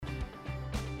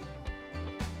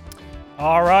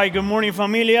All right, good morning,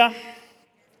 familia.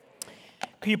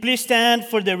 Could you please stand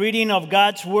for the reading of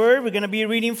God's Word? We're going to be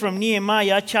reading from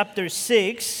Nehemiah chapter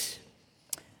 6.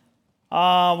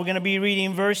 We're going to be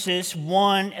reading verses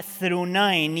 1 through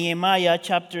 9. Nehemiah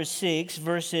chapter 6,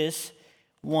 verses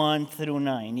 1 through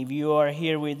 9. If you are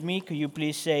here with me, could you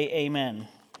please say amen?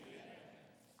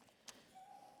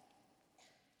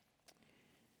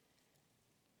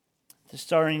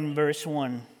 Starting in verse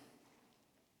 1.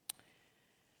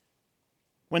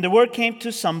 When the word came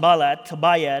to Sanballat,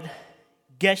 Tobiah,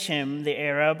 Geshem the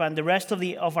Arab, and the rest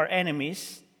of our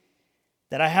enemies,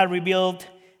 that I had rebuilt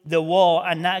the wall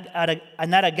and not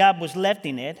a gap was left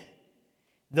in it,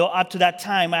 though up to that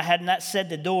time I had not set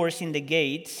the doors in the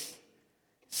gates,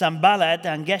 Sanballat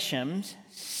and Geshem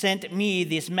sent me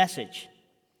this message.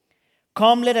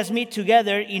 Come, let us meet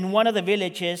together in one of the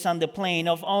villages on the plain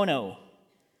of Ono.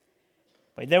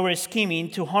 But they were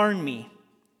scheming to harm me.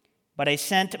 But I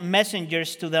sent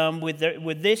messengers to them with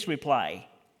this reply.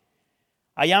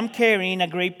 I am carrying a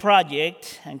great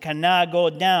project and cannot go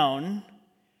down.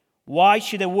 Why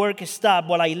should the work stop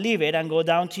while I leave it and go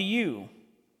down to you?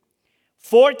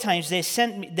 4 times they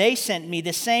sent me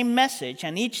the same message,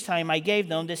 and each time I gave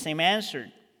them the same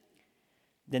answer.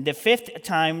 Then the 5th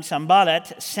time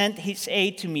Sanballat sent his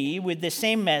aide to me with the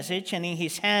same message, and in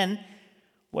his hand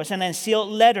was an unsealed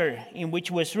letter in which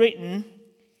was written,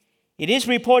 "It is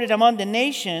reported among the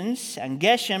nations, and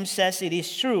Geshem says it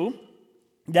is true,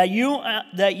 that you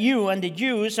and the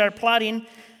Jews are plotting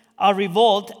a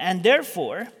revolt, and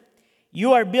therefore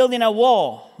you are building a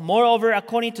wall. Moreover,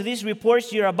 according to these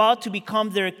reports, you are about to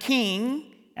become their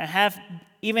king and have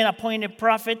even appointed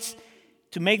prophets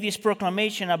to make this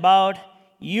proclamation about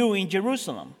you in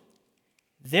Jerusalem.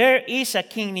 There is a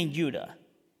king in Judah.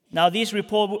 Now this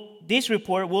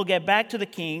report will get back to the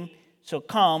king, so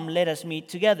come, let us meet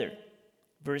together."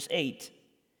 Verse 8.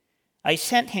 I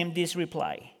sent him this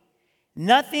reply.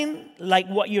 Nothing like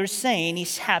what you're saying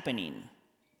is happening.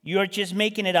 You're just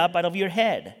making it up out of your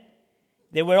head.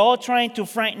 They were all trying to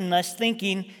frighten us,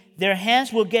 thinking their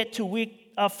hands will get too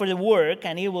weak for the work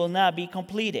and it will not be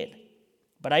completed.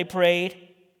 But I prayed,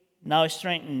 now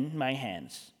strengthen my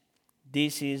hands.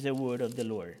 This is the word of the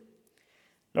Lord.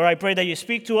 Lord, I pray that you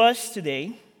speak to us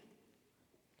today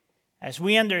as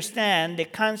we understand the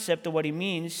concept of what it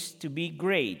means to be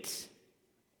great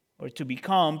or to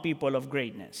become people of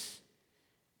greatness.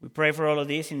 We pray for all of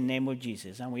this in the name of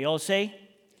Jesus. And we all say,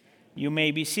 you may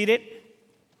be seated.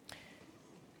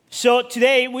 So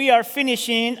today we are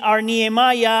finishing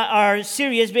our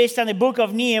series based on the book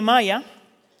of Nehemiah.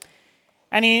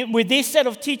 And with this set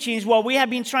of teachings, what we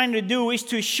have been trying to do is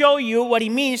to show you what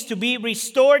it means to be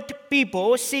restored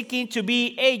people seeking to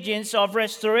be agents of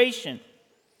restoration.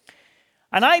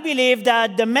 And I believe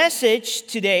that the message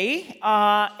today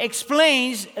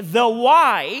explains the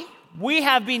why we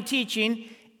have been teaching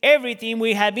everything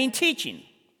we have been teaching.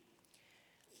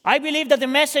 I believe that the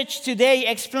message today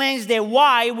explains the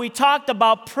why we talked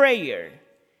about prayer,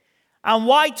 and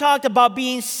why we talked about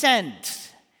being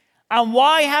sent, and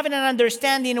why having an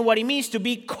understanding of what it means to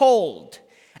be called,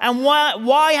 and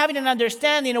why having an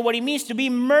understanding of what it means to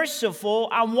be merciful,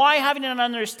 and why having an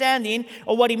understanding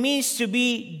of what it means to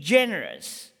be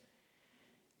generous.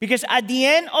 Because at the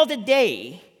end of the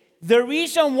day, the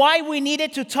reason why we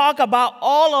needed to talk about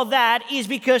all of that is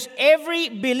because every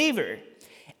believer,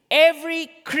 every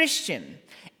Christian,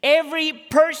 every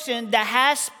person that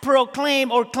has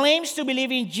proclaimed or claims to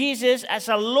believe in Jesus as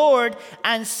a Lord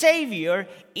and Savior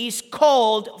is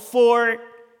called for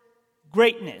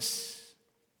greatness.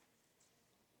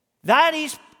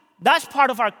 That's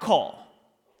part of our call.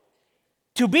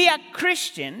 To be a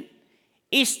Christian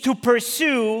is to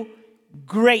pursue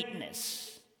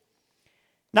greatness.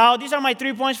 Now, these are my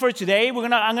 3 points for today. I'm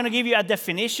going to give you a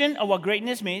definition of what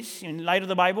greatness means in light of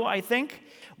the Bible, I think.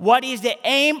 What is the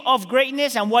aim of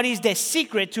greatness and what is the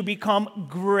secret to become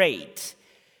great?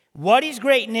 What is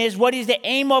greatness? What is the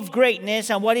aim of greatness?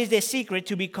 And what is the secret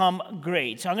to become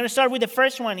great? So I'm going to start with the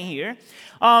first one here.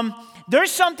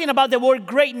 There's something about the word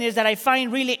greatness that I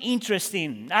find really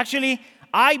interesting. Actually,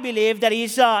 I believe that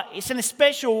it's a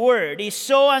special word. It's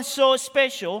so and so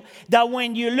special that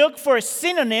when you look for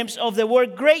synonyms of the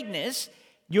word greatness,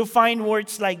 you find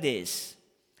words like this: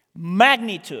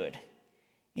 magnitude,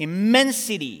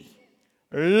 immensity,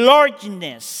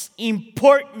 largeness,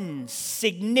 importance,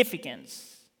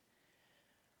 significance.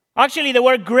 Actually, the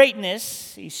word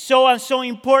greatness is so and so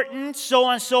important, so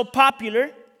and so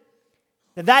popular.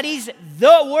 That is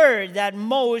the word that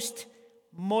most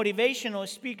motivational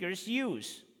speakers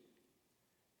use.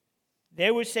 They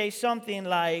would say something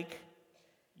like,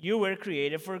 you were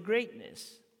created for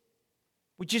greatness,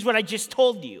 which is what I just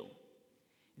told you.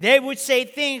 They would say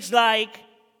things like,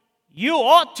 you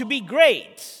ought to be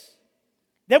great.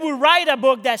 They would write a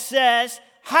book that says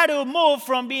how to move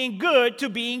from being good to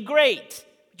being great,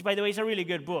 which, by the way, is a really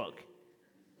good book.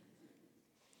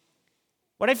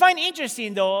 What I find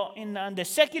interesting, though, in the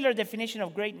secular definition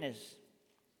of greatness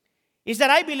is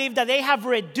that I believe that they have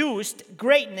reduced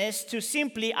greatness to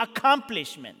simply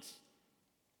accomplishments.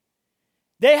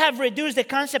 They have reduced the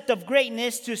concept of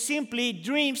greatness to simply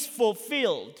dreams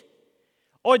fulfilled,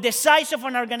 or the size of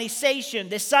an organization,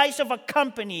 the size of a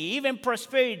company, even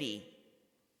prosperity.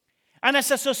 And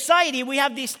as a society, we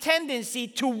have this tendency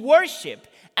to worship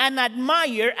and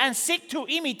admire and seek to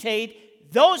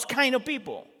imitate those kind of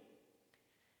people.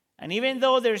 And even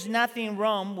though there's nothing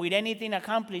wrong with anything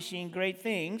accomplishing great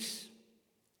things,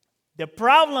 the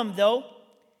problem, though,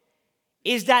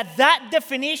 is that that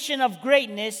definition of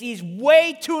greatness is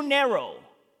way too narrow.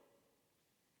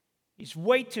 It's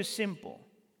way too simple.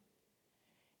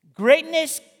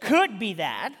 Greatness could be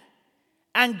that,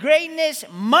 and greatness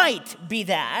might be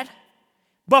that,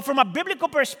 but from a biblical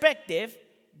perspective,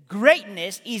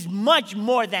 greatness is much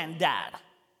more than that.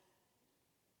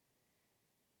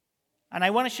 And I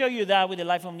want to show you that with the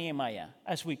life of Nehemiah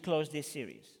as we close this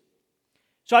series.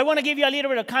 So I want to give you a little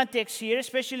bit of context here,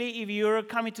 especially if you're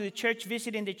coming to the church,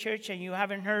 visiting the church, and you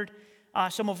haven't heard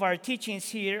some of our teachings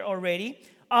here already.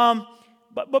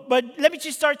 But let me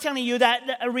just start telling you that,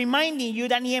 reminding you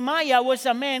that Nehemiah was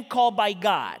a man called by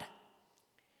God.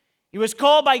 He was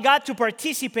called by God to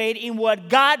participate in what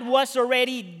God was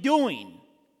already doing.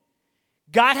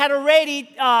 God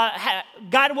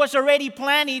was already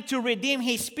planning to redeem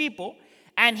his people,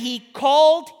 and he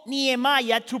called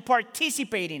Nehemiah to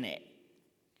participate in it.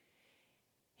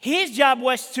 His job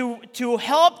was to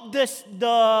help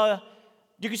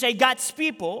you could say God's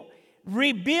people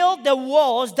rebuild the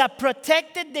walls that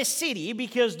protected the city,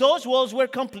 because those walls were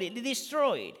completely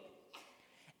destroyed.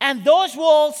 And those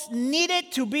walls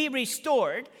needed to be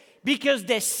restored because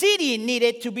the city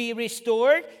needed to be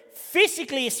restored,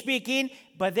 physically speaking,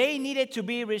 but they needed to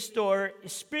be restored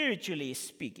spiritually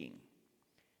speaking.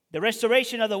 The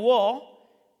restoration of the wall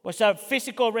was a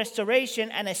physical restoration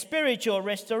and a spiritual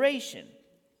restoration.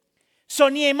 So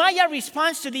Nehemiah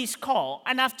responds to this call,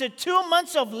 and after 2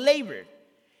 months of labor,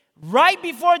 right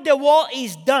before the wall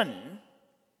is done,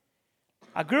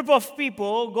 a group of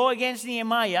people go against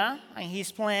Nehemiah and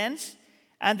his plans,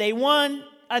 and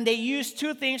they use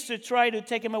two things to try to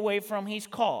take him away from his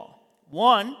call.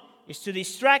 One is to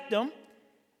distract him,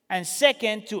 and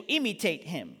second, to imitate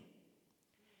him.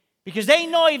 Because they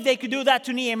know if they could do that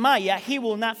to Nehemiah, he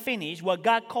will not finish what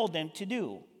God called them to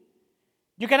do.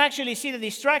 You can actually see the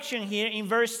distraction here in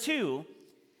verse 2.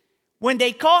 When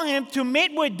they call him to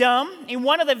meet with them in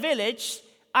one of the villages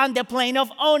on the plain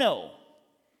of Ono.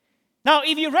 Now,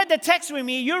 if you read the text with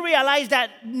me, you realize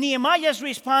that Nehemiah's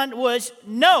response was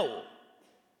no.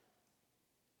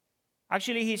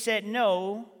 Actually, he said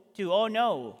no to oh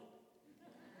no.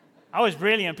 I was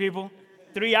brilliant, people.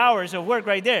 3 hours of work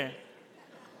right there.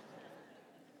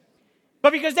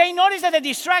 But because they noticed that the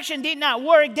distraction did not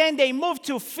work, then they moved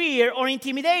to fear or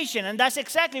intimidation. And that's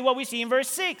exactly what we see in verse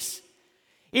 6.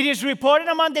 It is reported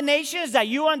among the nations that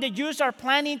you and the Jews are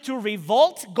planning to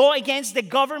revolt, go against the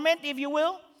government, if you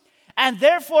will. And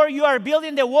therefore you are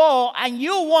building the wall, and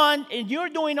you're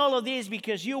doing all of this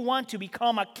because you want to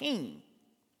become a king.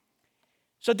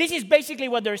 So this is basically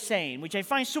what they're saying, which I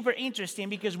find super interesting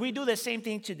because we do the same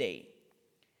thing today.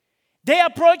 They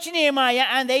approached Nehemiah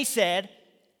and they said,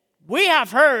 we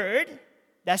have heard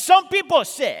that some people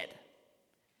said.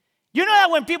 You know that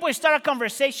when people start a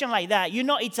conversation like that, you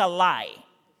know it's a lie.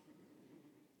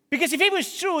 Because if it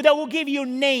was true, they will give you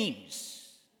names.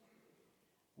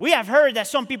 We have heard that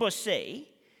some people say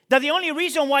that the only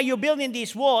reason why you're building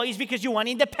this wall is because you want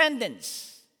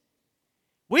independence.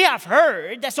 We have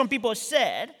heard that some people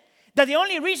said that the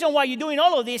only reason why you're doing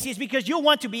all of this is because you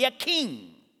want to be a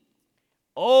king.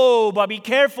 Oh, but be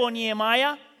careful,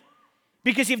 Nehemiah.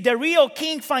 Because if the real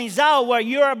king finds out what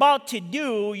you're about to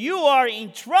do, you are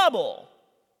in trouble.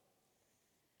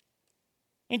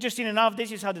 Interesting enough,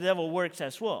 this is how the devil works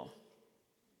as well.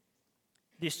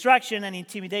 Distraction and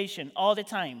intimidation all the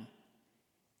time.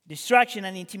 Distraction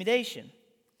and intimidation.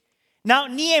 Now,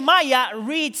 Nehemiah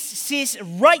sees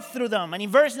right through them. And in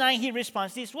verse 9, he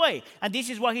responds this way. And this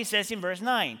is what he says in verse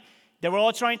 9. They were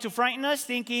all trying to frighten us,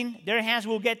 thinking their hands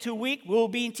will get too weak, we will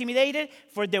be intimidated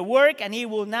for the work, and it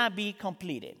will not be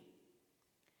completed.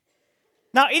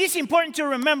 Now, it is important to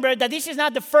remember that this is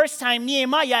not the first time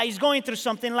Nehemiah is going through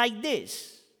something like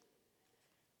this.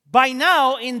 By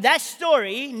now, in that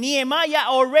story, Nehemiah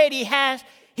already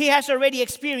he has already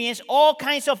experienced all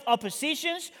kinds of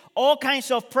oppositions, all kinds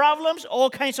of problems, all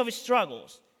kinds of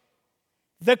struggles.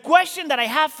 The question that I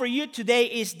have for you today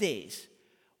is this: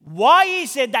 why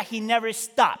is it that he never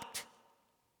stopped?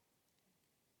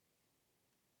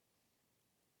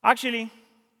 Actually,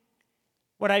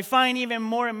 what I find even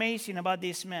more amazing about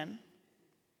this man,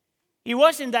 it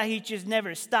wasn't that he just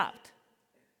never stopped.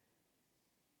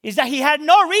 It's that he had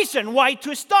no reason why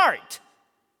to start.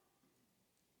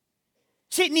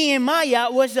 See, Nehemiah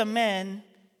was a man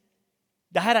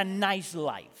that had a nice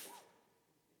life.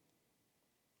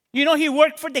 You know, he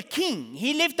worked for the king.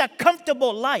 He lived a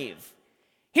comfortable life.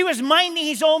 He was minding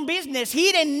his own business.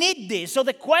 He didn't need this. So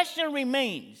the question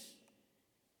remains,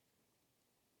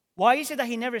 why is it that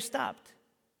he never stopped?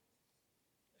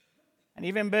 And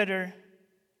even better,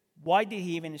 why did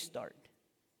he even start?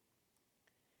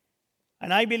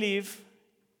 And I believe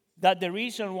that the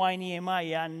reason why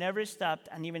Nehemiah never stopped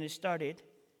and even started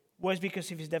was because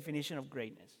of his definition of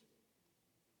greatness.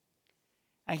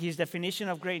 And his definition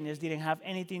of greatness didn't have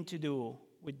anything to do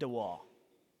with the wall.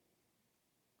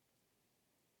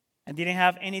 And didn't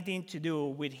have anything to do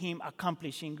with him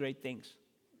accomplishing great things.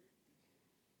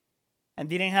 And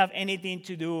didn't have anything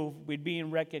to do with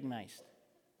being recognized.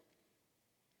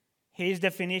 His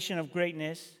definition of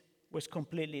greatness was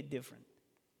completely different.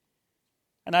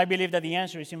 And I believe that the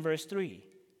answer is in verse 3.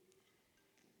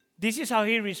 This is how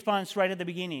he responds right at the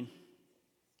beginning.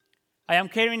 I am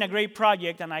carrying a great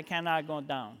project and I cannot go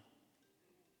down.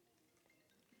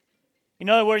 In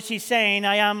other words, he's saying,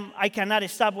 I cannot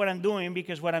stop what I'm doing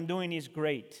because what I'm doing is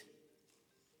great.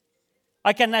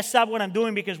 I cannot stop what I'm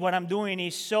doing because what I'm doing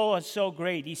is so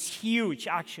great. It's huge,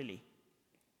 actually.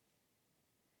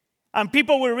 And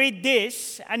people will read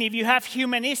this, and if you have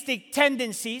humanistic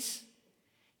tendencies,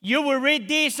 you will read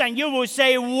this and you will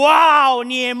say, wow,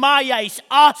 Nehemiah is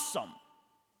awesome.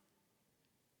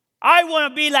 I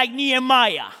want to be like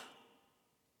Nehemiah.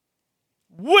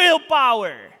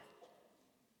 Willpower.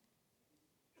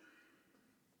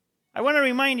 I want to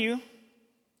remind you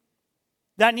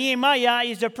that Nehemiah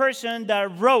is the person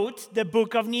that wrote the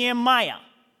book of Nehemiah.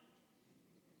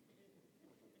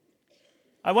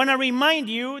 I want to remind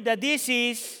you that this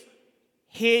is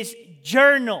his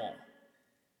journal.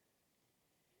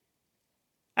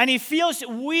 And it feels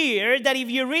weird that if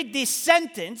you read this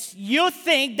sentence, you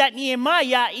think that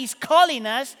Nehemiah is calling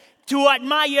us to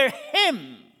admire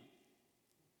him.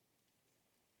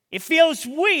 It feels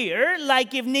weird,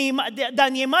 like if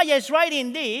Nehemiah is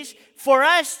writing this for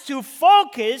us to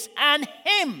focus on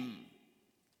him.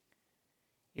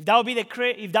 If that would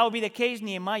be the case,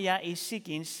 Nehemiah is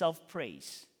seeking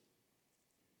self-praise.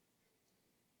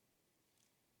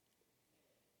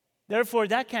 Therefore,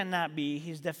 that cannot be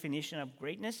his definition of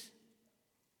greatness.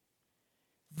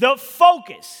 The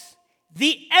focus,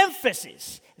 the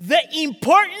emphasis, the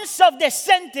importance of the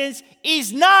sentence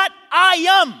is not I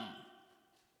am.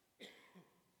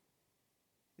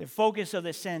 The focus of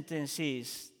the sentence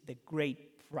is the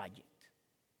great project.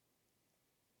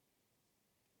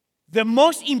 The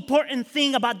most important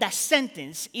thing about that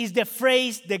sentence is the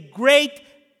phrase, the great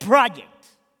project.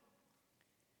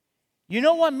 You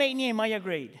know what made Nehemiah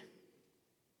great?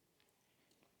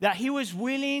 That he was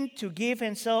willing to give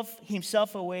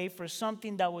himself away for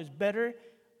something that was better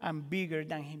and bigger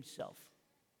than himself.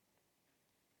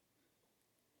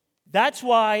 That's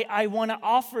why I want to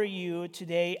offer you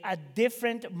today a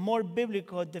different, more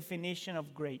biblical definition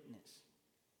of greatness.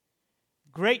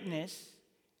 Greatness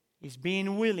is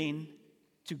being willing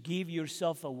to give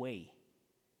yourself away.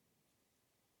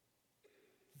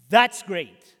 That's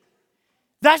great.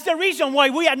 That's the reason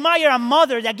why we admire a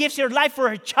mother that gives her life for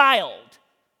her child.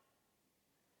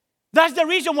 That's the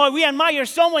reason why we admire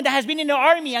someone that has been in the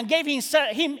army and gave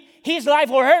his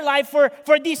life or her life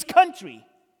for this country.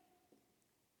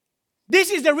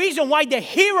 This is the reason why the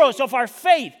heroes of our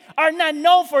faith are not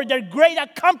known for their great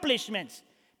accomplishments,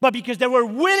 but because they were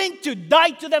willing to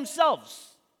die to themselves.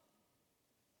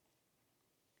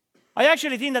 I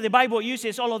actually think that the Bible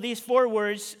uses all of these 4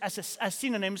 words as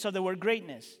synonyms of the word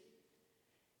greatness.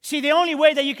 See, the only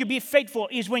way that you can be faithful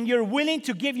is when you're willing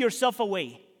to give yourself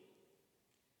away.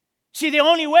 See, the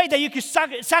only way that you can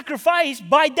sacrifice,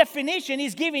 by definition,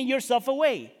 is giving yourself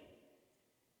away.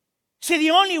 See,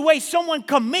 the only way someone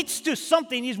commits to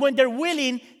something is when they're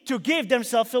willing to give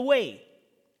themselves away.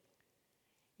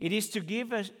 It is to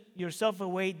give yourself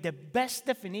away the best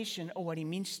definition of what it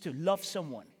means to love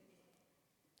someone.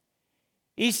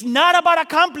 It's not about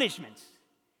accomplishments.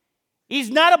 It's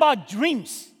not about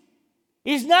dreams.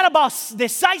 It's not about the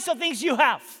size of things you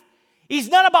have. It's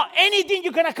not about anything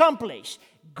you can accomplish.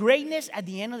 Greatness, at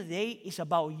the end of the day, is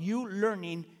about you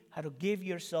learning how to give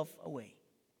yourself away.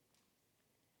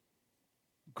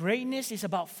 Greatness is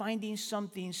about finding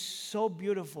something so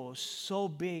beautiful, so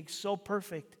big, so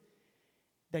perfect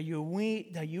that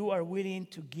you are willing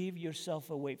to give yourself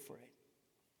away for it.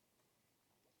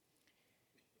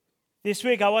 This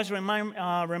week I was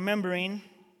remembering,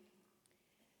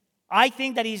 I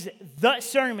think that is the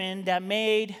sermon that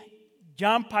made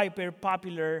John Piper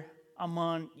popular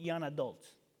among young adults.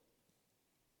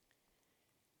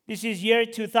 This is year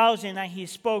 2000, and he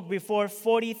spoke before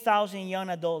 40,000 young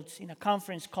adults in a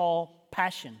conference called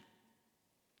Passion.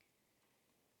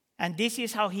 And this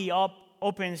is how he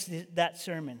opens that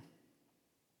sermon.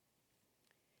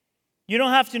 You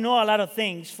don't have to know a lot of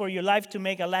things for your life to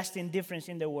make a lasting difference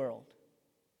in the world.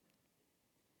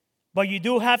 But you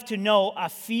do have to know a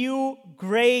few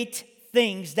great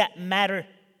things that matter,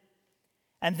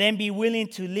 and then be willing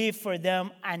to live for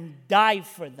them and die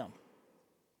for them.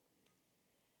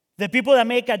 The people that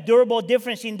make a durable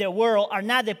difference in the world are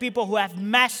not the people who have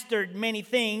mastered many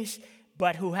things,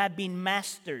 but who have been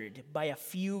mastered by a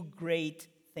few great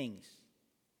things.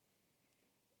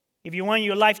 If you want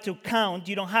your life to count,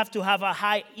 you don't have to have a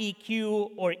high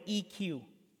EQ or EQ.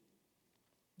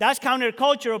 That's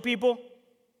countercultural, people.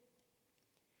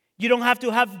 You don't have to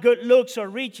have good looks or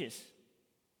riches.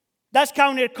 That's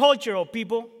countercultural,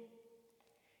 people.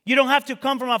 You don't have to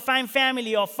come from a fine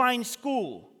family or fine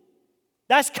school.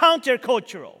 That's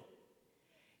countercultural.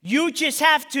 You just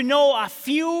have to know a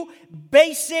few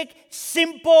basic,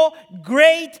 simple,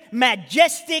 great,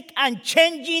 majestic,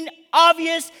 unchanging,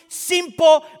 obvious,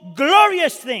 simple,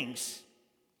 glorious things,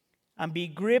 and be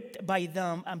gripped by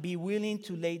them and be willing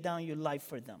to lay down your life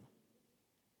for them.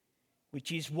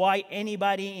 Which is why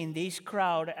anybody in this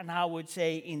crowd, and I would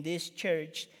say in this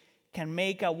church, can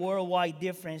make a worldwide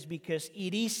difference, because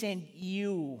it isn't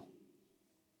you.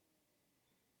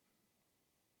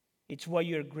 It's what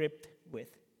you're gripped with.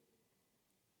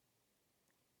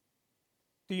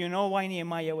 Do you know why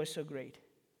Nehemiah was so great?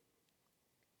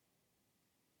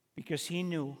 Because he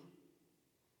knew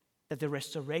that the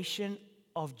restoration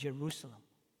of Jerusalem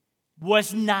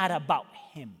was not about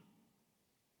him.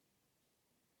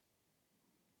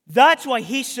 That's why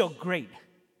he's so great.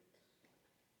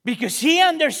 Because he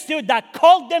understood that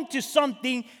called them to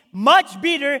something much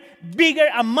bigger,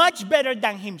 and much better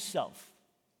than himself.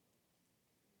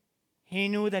 He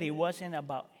knew that it wasn't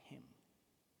about him.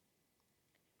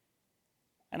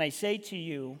 And I say to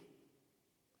you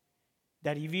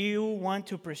that if you want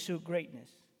to pursue greatness,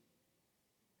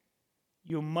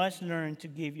 you must learn to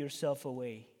give yourself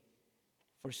away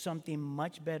for something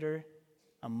much better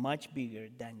and much bigger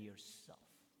than yourself.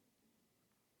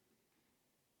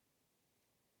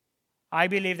 I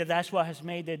believe that that's what has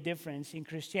made the difference in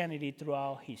Christianity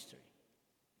throughout history.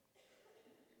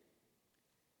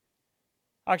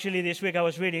 Actually, this week I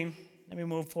was reading, let me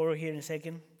move forward here in a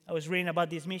second. I was reading about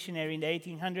this missionary in the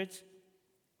 1800s.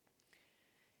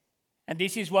 And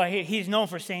this is why he's known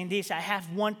for saying this: I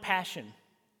have one passion.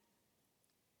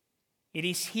 It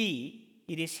is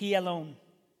he alone.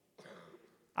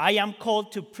 I am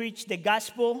called to preach the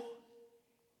gospel,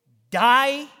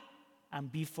 die,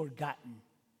 and be forgotten.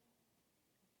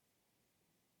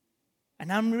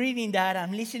 And I'm reading that,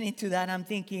 I'm listening to that, I'm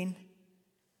thinking,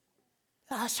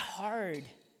 that's hard.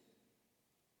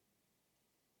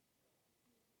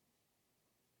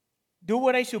 Do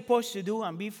what I'm supposed to do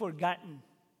and be forgotten.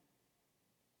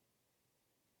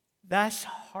 That's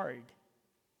hard.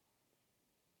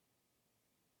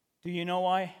 Do you know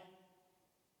why?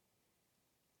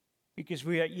 Because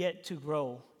we are yet to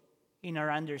grow in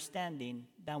our understanding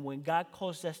that when God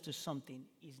calls us to something,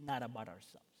 it's not about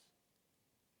ourselves.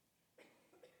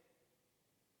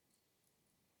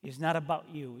 It's not about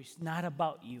you. It's not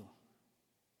about you.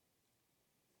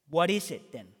 What is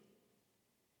it then?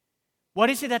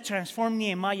 What is it that transformed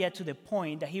Nehemiah to the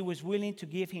point that he was willing to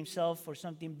give himself for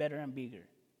something better and bigger?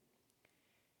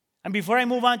 And before I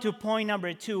move on to point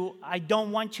number 2, I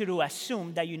don't want you to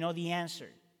assume that you know the answer.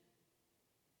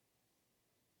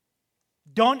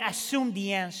 Don't assume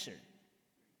the answer.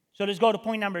 So let's go to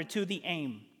point number 2, the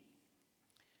aim.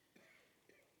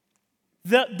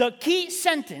 The key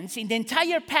sentence in the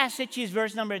entire passage is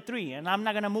verse number 3, and I'm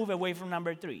not going to move away from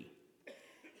number 3.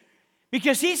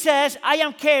 Because he says, I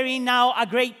am carrying now a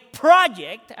great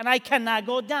project, and I cannot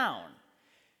go down.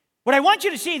 What I want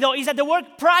you to see, though, is that the word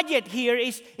project here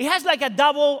it has like a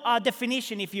double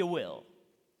definition, if you will.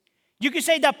 You could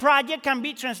say that project can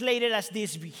be translated as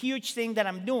this huge thing that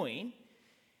I'm doing.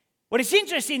 What is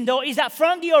interesting, though, is that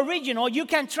from the original, you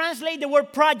can translate the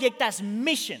word project as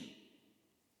mission.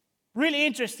 Really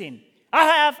interesting.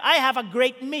 I have a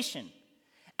great mission.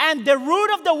 And the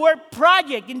root of the word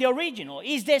project in the original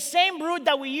is the same root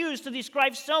that we use to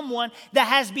describe someone that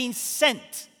has been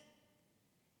sent.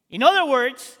 In other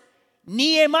words,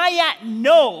 Nehemiah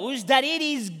knows that it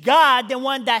is God, the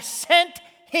one that sent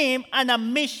him on a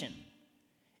mission.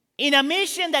 In a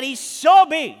mission that is so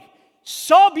big,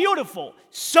 so beautiful,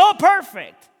 so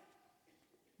perfect,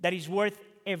 that is worth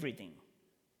everything.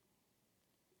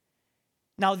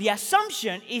 Now, the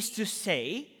assumption is to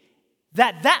say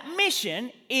that that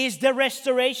mission is the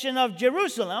restoration of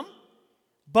Jerusalem,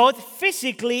 both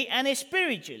physically and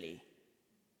spiritually.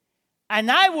 And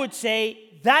I would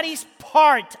say that is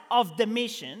part of the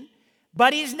mission,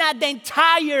 but it's not the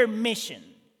entire mission.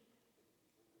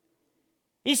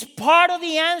 It's part of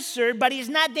the answer, but it's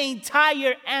not the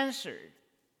entire answer.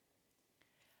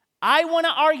 I want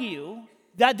to argue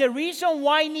that the reason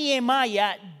why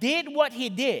Nehemiah did what he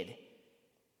did,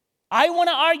 I want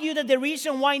to argue that the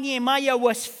reason why Nehemiah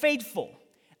was faithful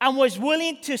and was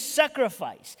willing to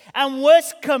sacrifice and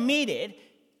was committed,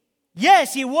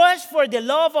 yes, it was for the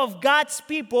love of God's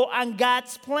people and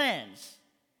God's plans.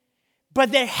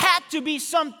 But there had to be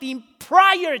something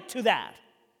prior to that.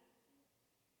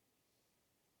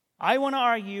 I want to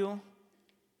argue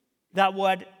that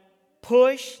what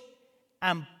pushed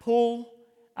and pulled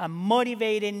and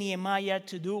motivated Nehemiah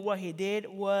to do what he did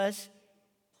was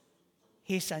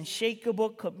his unshakable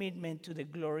commitment to the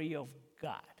glory of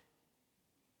God,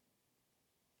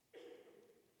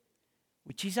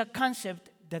 which is a concept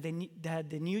that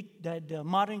the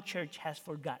modern church has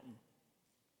forgotten.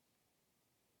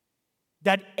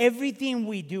 That everything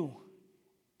we do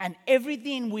and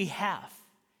everything we have,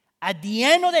 at the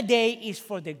end of the day, is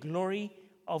for the glory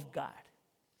of God.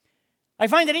 I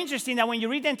find it interesting that when you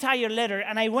read the entire letter,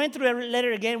 and I went through the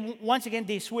letter once again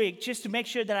this week, just to make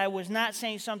sure that I was not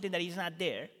saying something that is not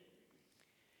there,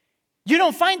 you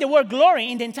don't find the word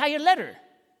glory in the entire letter.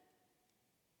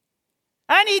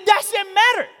 And it doesn't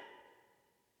matter.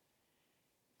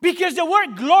 Because the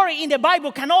word glory in the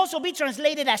Bible can also be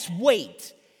translated as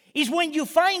weight. It's when you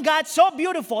find God so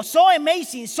beautiful, so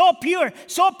amazing, so pure,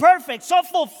 so perfect, so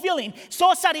fulfilling,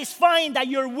 so satisfying that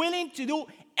you're willing to do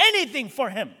anything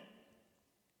for Him.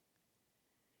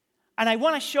 And I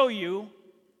want to show you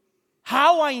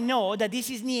how I know that this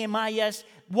is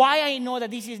why I know that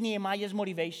this is Nehemiah's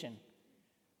motivation.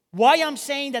 Why I'm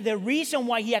saying that the reason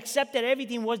why he accepted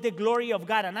everything was the glory of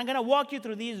God. And I'm going to walk you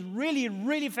through this really,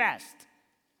 really fast.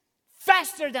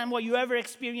 Faster than what you ever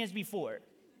experienced before.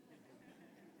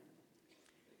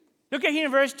 Look at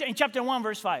here in chapter 1,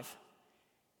 verse 5.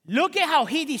 Look at how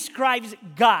he describes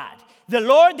God. The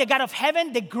Lord, the God of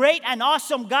heaven, the great and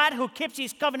awesome God who keeps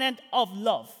His covenant of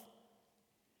love.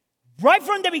 Right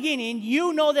from the beginning,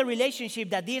 you know the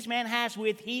relationship that this man has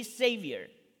with his Savior,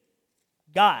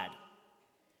 God.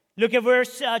 Look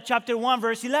at chapter 1,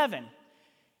 verse 11.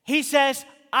 He says,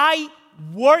 I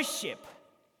worship.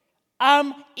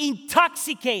 I'm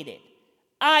intoxicated.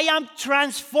 I am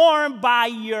transformed by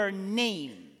your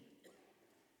name.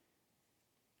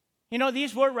 You know,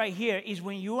 this word right here is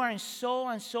when you are so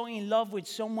in love with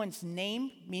someone's name,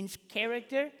 means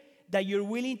character, that you're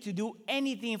willing to do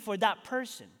anything for that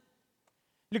person.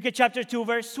 Look at chapter 2,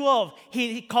 verse 12.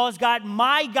 He calls God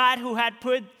my God who had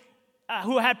put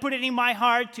it in my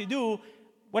heart to do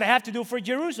what I have to do for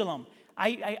Jerusalem.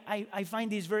 I find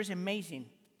this verse amazing.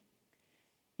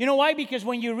 You know why? Because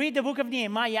when you read the book of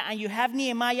Nehemiah and you have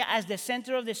Nehemiah as the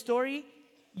center of the story,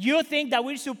 you think that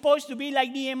we're supposed to be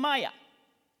like Nehemiah.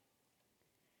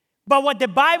 But what the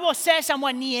Bible says and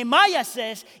what Nehemiah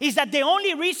says is that the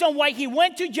only reason why he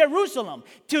went to Jerusalem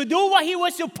to do what he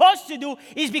was supposed to do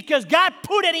is because God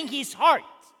put it in his heart.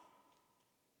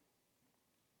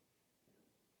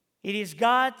 It is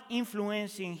God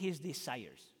influencing his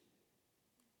desires.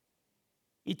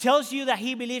 It tells you that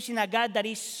he believes in a God that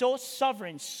is so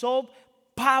sovereign, so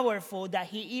powerful that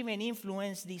he even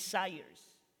influenced desires.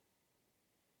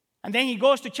 And then he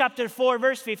goes to chapter 4,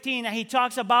 verse 15, and he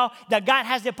talks about that God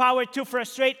has the power to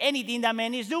frustrate anything that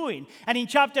man is doing. And in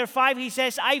chapter 5, he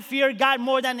says, I fear God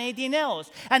more than anything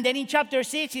else. And then in chapter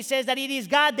 6, he says that it is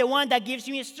God the one that gives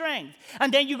me strength.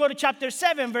 And then you go to chapter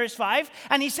 7, verse 5,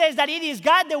 and he says that it is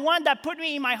God the one that put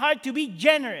me in my heart to be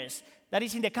generous. That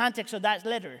is in the context of that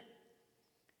letter.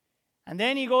 And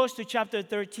then he goes to chapter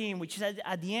 13, which is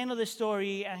at the end of the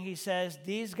story, and he says,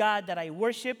 this God that I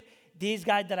worship, this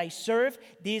God that I serve,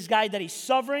 this God that is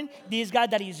sovereign, this God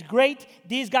that is great,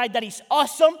 this God that is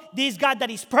awesome, this God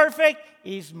that is perfect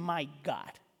is my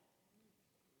God.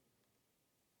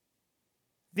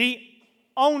 The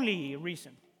only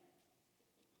reason,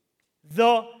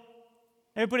 let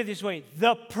me put it this way,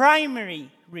 the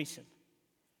primary reason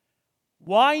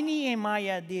why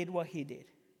Nehemiah did what he did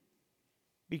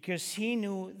because he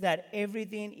knew that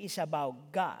everything is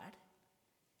about God.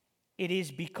 It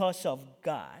is because of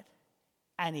God,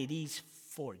 and it is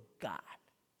for God.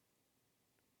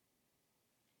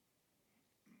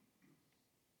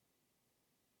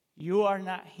 You are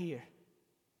not here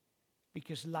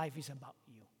because life is about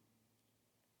you.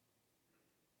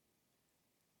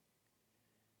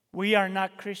 We are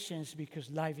not Christians because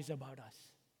life is about us.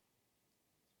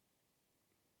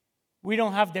 We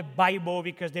don't have the Bible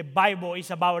because the Bible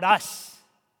is about us.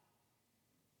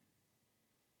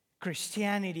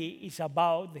 Christianity is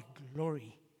about the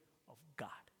glory of God.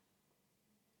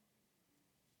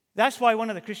 That's why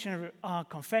one of the Christian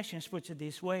confessions puts it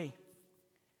this way.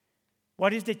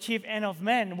 What is the chief end of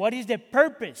man? What is the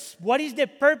purpose? What is the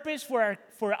purpose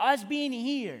for us being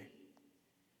here?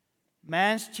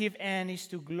 Man's chief end is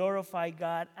to glorify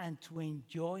God and to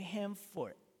enjoy Him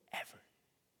forever.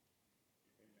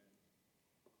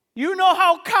 You know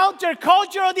how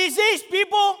countercultural this is,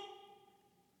 people?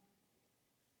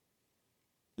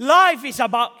 Life is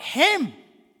about Him.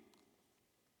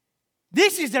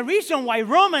 This is the reason why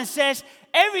Romans says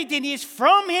everything is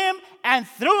from Him and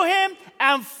through Him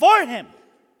and for Him.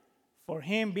 For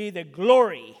Him be the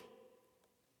glory.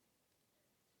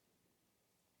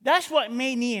 That's what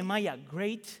made Nehemiah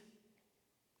great.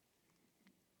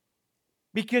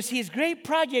 Because his great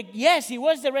project, yes, it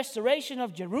was the restoration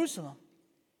of Jerusalem.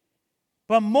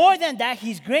 But more than that,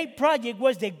 his great project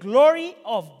was the glory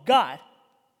of God.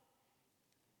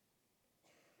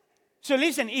 So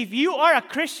listen, if you are a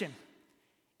Christian,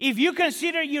 if you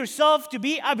consider yourself to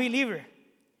be a believer,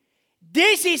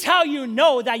 this is how you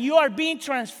know that you are being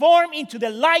transformed into the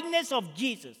likeness of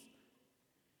Jesus.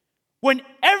 When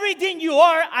everything you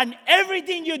are and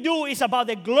everything you do is about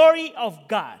the glory of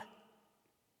God.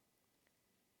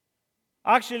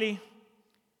 Actually,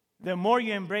 the more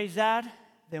you embrace that,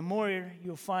 the more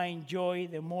you find joy,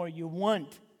 the more you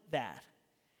want that.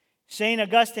 St.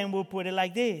 Augustine will put it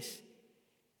like this.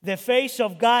 The face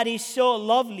of God is so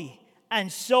lovely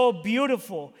and so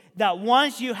beautiful that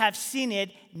once you have seen it,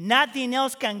 nothing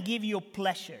else can give you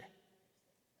pleasure.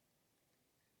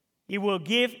 It will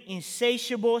give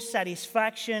insatiable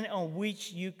satisfaction on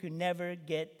which you could never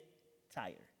get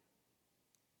tired.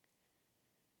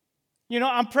 You know,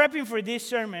 I'm prepping for this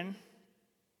sermon,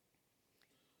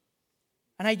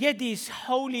 and I get this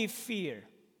holy fear.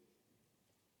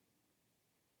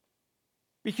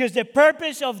 Because the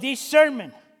purpose of this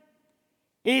sermon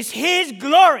is His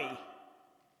glory,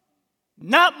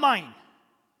 not mine.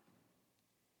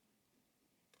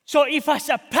 So if as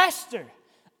a pastor,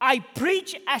 I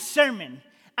preach a sermon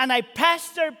and I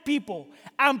pastor people,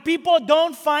 and people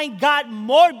don't find God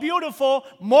more beautiful,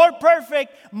 more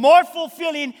perfect, more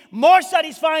fulfilling, more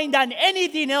satisfying than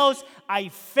anything else, I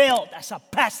failed as a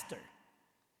pastor.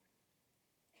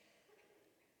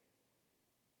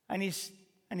 And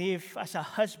if as a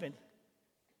husband,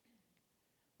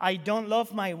 I don't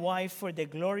love my wife for the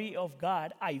glory of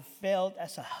God, I failed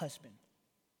as a husband.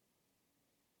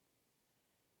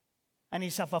 And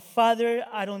as a father,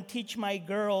 I don't teach my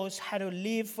girls how to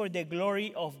live for the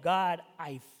glory of God,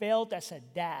 I failed as a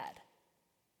dad.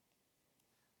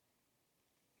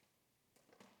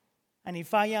 And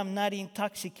if I am not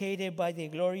intoxicated by the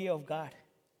glory of God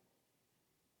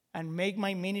and make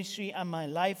my ministry and my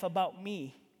life about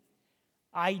me,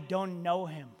 I don't know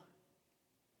Him.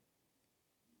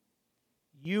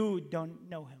 You don't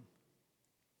know Him.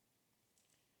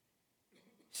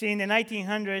 See, in the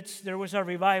 1900s, there was a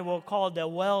revival called the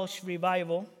Welsh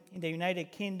Revival in the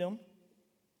United Kingdom.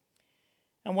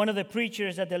 And one of the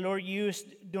preachers that the Lord used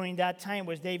during that time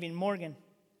was David Morgan.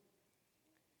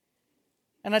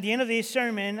 And at the end of this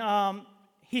sermon,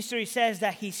 history says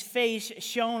that his face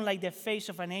shone like the face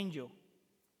of an angel.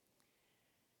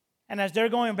 And as they're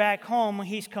going back home,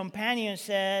 his companion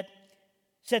said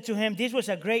to him, "This was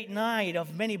a great night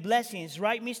of many blessings,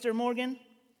 right, Mr. Morgan?"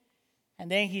 And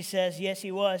then he says, "Yes,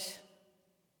 he was."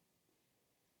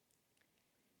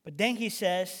 But then he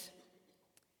says,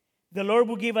 "The Lord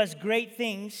will give us great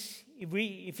things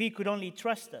if He could only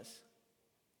trust us."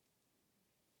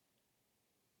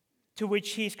 To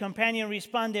which his companion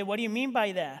responded, "What do you mean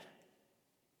by that?"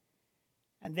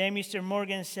 And then Mr.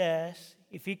 Morgan says,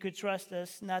 "If He could trust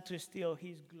us not to steal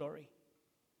His glory."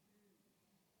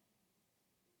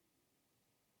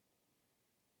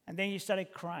 And then he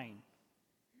started crying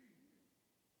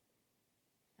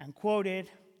and quoted,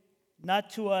 "Not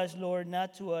to us, Lord,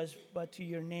 not to us, but to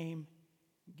your name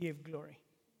give glory."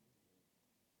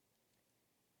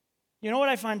 You know what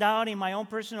I found out in my own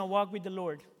personal walk with the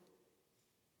Lord?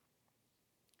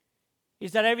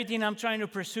 Is that everything I'm trying to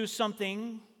pursue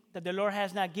something that the Lord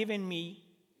has not given me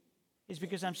is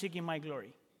because I'm seeking my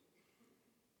glory.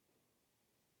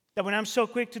 That when I'm so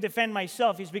quick to defend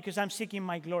myself, it's because I'm seeking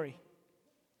my glory.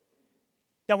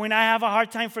 That when I have a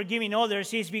hard time forgiving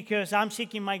others, it's because I'm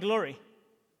seeking my glory.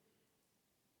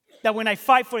 That when I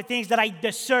fight for things that I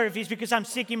deserve, it's because I'm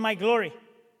seeking my glory.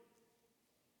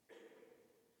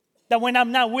 That when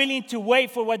I'm not willing to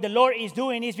wait for what the Lord is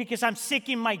doing, it's because I'm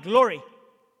seeking my glory.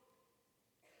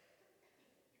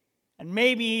 And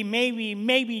maybe,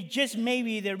 just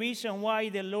maybe, the reason why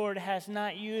the Lord has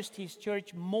not used His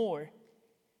church more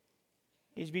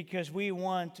is because we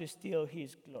want to steal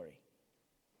His glory.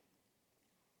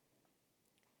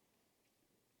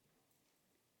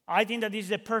 I think that this is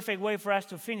the perfect way for us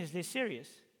to finish this series.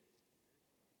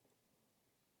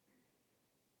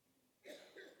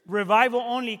 Revival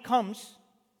only comes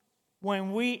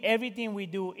when everything we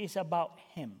do is about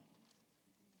Him.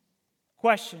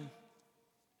 Question: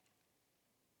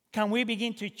 can we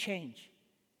begin to change?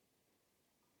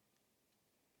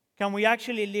 Can we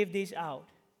actually live this out?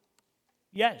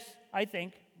 Yes, I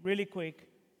think, really quick.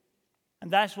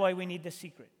 And that's why we need the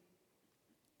secret.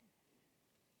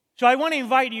 So I want to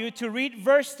invite you to read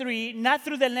verse 3, not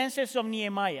through the lenses of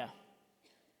Nehemiah,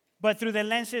 but through the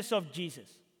lenses of Jesus.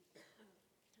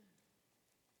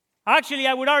 Actually,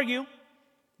 I would argue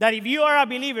that if you are a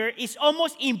believer, it's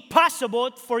almost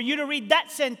impossible for you to read that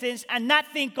sentence and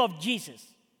not think of Jesus.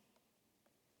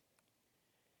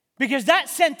 Because that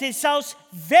sentence sounds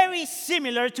very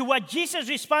similar to what Jesus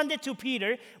responded to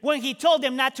Peter when He told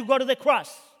him not to go to the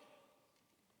cross.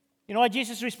 You know what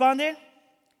Jesus responded?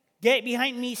 "Get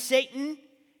behind me, Satan.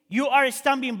 You are a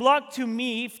stumbling block to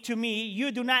me. You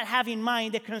do not have in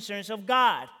mind the concerns of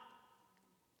God."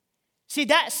 See,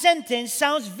 that sentence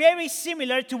sounds very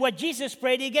similar to what Jesus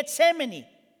prayed in Gethsemane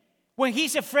when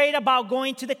He's afraid about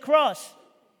going to the cross,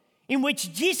 in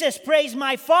which Jesus prays,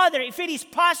 "My Father, if it is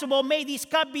possible, may this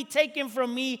cup be taken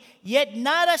from me, yet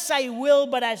not as I will,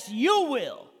 but as you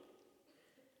will."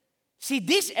 See,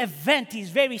 this event is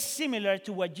very similar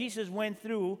to what Jesus went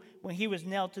through when He was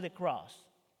nailed to the cross,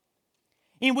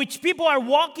 in which people are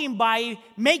walking by,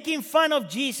 making fun of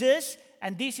Jesus,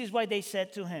 and this is what they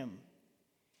said to Him: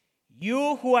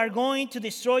 "You who are going to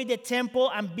destroy the temple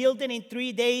and build it in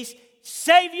 3 days,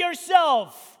 save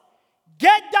yourself.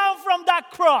 Get down from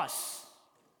that cross.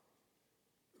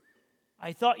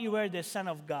 I thought you were the Son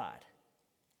of God."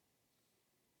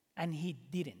 And He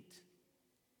didn't.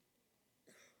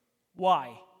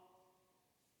 Why?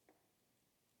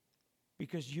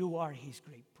 Because you are His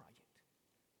great project.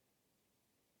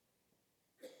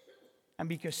 And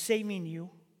because saving you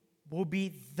will be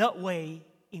the way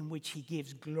in which He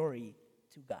gives glory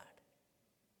to God.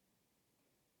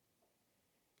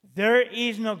 There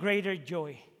is no greater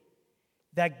joy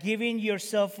than giving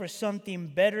yourself for something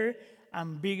better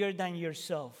and bigger than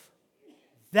yourself,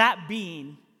 that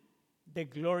being the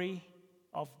glory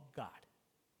of God.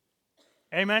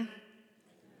 Amen?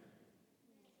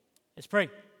 Let's pray.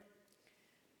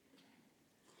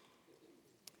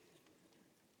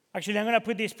 Actually, I'm going to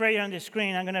put this prayer on the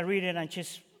screen. I'm going to read it and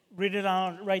just read it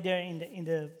out right there in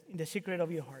the secret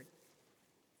of your heart.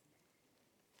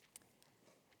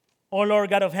 Oh Lord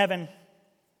God of heaven,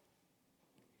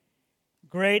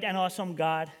 great and awesome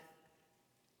God,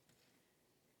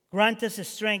 grant us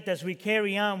strength as we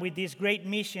carry on with this great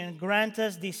mission. Grant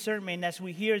us discernment as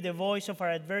we hear the voice of our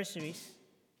adversaries.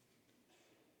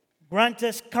 Grant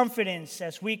us confidence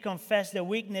as we confess the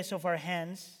weakness of our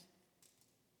hands.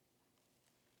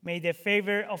 May the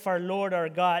favor of our Lord our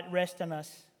God rest on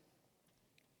us.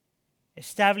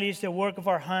 Establish the work of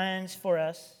our hands for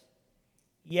us.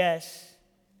 Yes,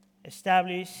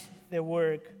 establish the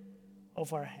work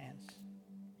of our hands.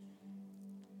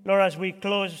 Lord, as we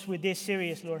close with this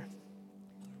series, Lord,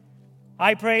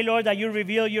 I pray, Lord, that you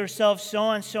reveal yourself so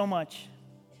and so much,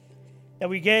 that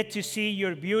we get to see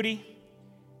your beauty,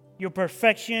 your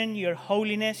perfection, your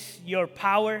holiness, your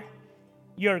power,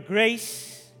 your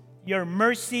grace, your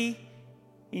mercy,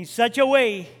 in such a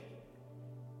way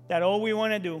that all we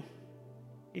want to do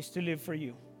is to live for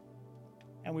you.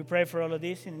 And we pray for all of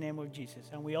this in the name of Jesus.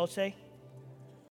 And we all say,